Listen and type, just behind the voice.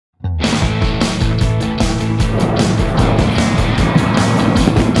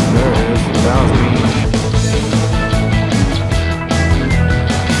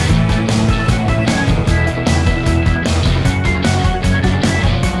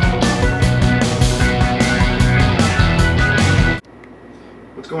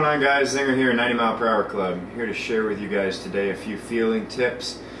going on, guys? Zinger here, 90 Mile Per Hour Club. Here to share with you guys today a few fueling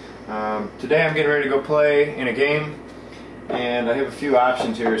tips. Today I'm getting ready to go play in a game, and I have a few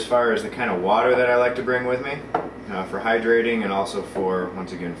options here as far as the kind of water that I like to bring with me for hydrating and also for,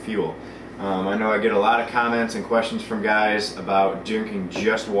 once again, fuel. I know I get a lot of comments and questions from guys about drinking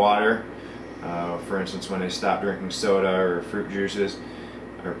just water. For instance, when they stop drinking soda or fruit juices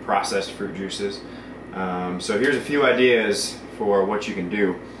or processed fruit juices. So here's a few ideas for what you can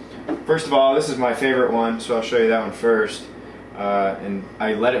do. First of all, this is my favorite one, so I'll show you that one first. And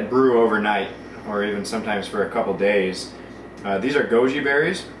I let it brew overnight, or even sometimes for a couple days. These are goji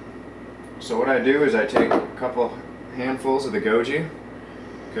berries. So what I do is I take a couple handfuls of the goji.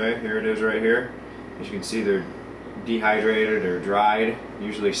 Okay, here it is right here. As you can see, they're dehydrated or dried,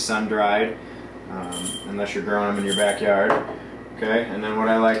 usually sun-dried, unless you're growing them in your backyard. Okay, and then what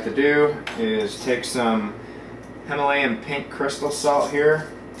I like to do is take some Himalayan pink crystal salt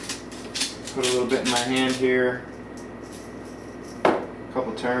here, put a little bit in my hand here, a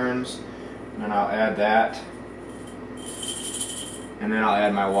couple turns, and then I'll add that, and then I'll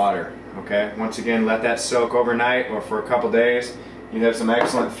add my water. Okay, once again, let that soak overnight or for a couple days. You have some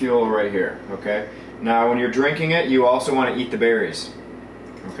excellent fuel right here. Okay, now when you're drinking it, you also want to eat the berries.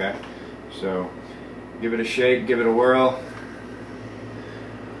 Okay, so give it a shake, give it a whirl.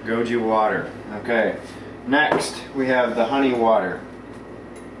 Goji Water. Okay, next we have the honey water.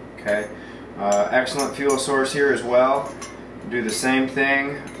 Okay, excellent fuel source here as well. Do the same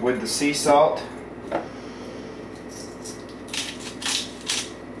thing with the sea salt.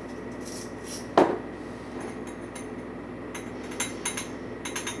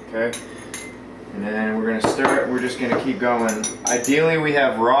 Okay, and then we're going to stir it. We're just going to keep going. Ideally we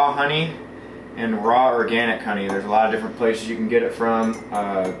have raw honey and raw organic honey. There's a lot of different places you can get it from.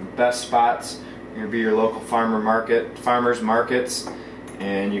 The best spots are going to be your local farmers markets,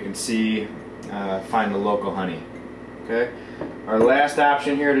 and you can see find the local honey. Okay, our last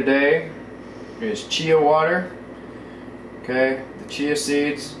option here today is Chia Water. Okay, the chia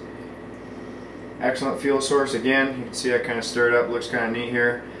seeds, excellent fuel source. Again, you can see I kind of stirred up, looks kind of neat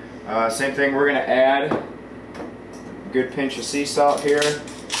here. Same thing, we're going to add a good pinch of sea salt here.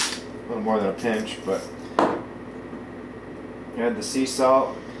 A little more than a pinch, but add the sea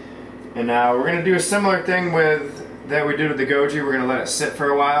salt. And now we're going to do a similar thing that we did with the goji. We're going to let it sit for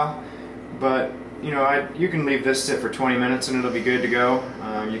a while, but you know, you can leave this sit for 20 minutes and it'll be good to go.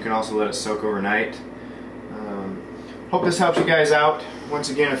 You can also let it soak overnight. Hope this helps you guys out. Once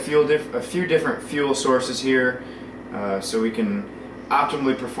again, a few different fuel sources here, so we can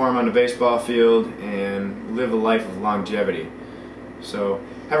optimally perform on the baseball field and live a life of longevity. So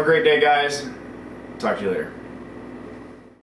have a great day, guys. Talk to you later.